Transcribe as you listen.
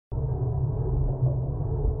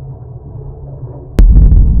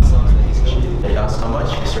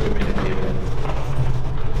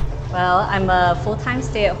Well, I'm a full-time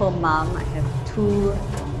stay-at-home mom. I have 2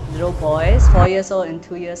 little boys, 4 years old and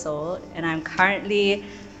 2 years old, and I'm currently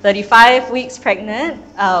 35 weeks pregnant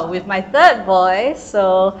with my 3rd boy.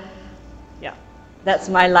 So yeah, that's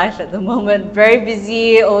my life at the moment. Very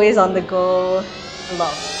busy, always on the go, a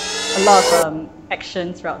lot of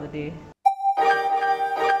action throughout the day.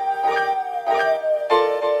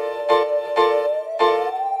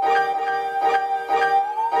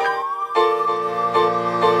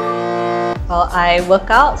 Well, I work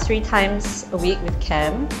out 3 times a week with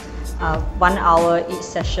Cam, 1 hour each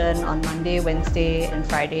session on Monday, Wednesday and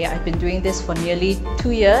Friday. I've been doing this for nearly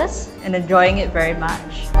 2 years and enjoying it very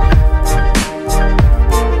much.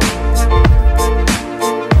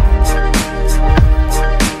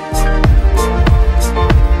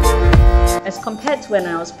 As compared to when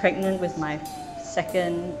I was pregnant with my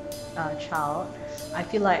 2nd child, I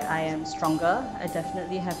feel like I am stronger. I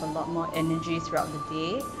definitely have a lot more energy throughout the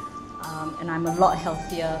day. And I'm a lot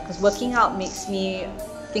healthier because working out makes me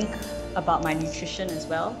think about my nutrition as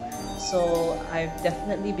well. So I've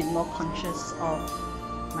definitely been more conscious of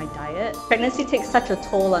my diet. Pregnancy takes such a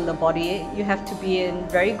toll on the body. You have to be in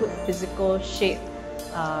very good physical shape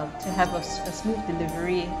to have a smooth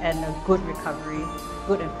delivery and a good recovery,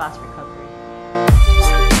 good and fast recovery.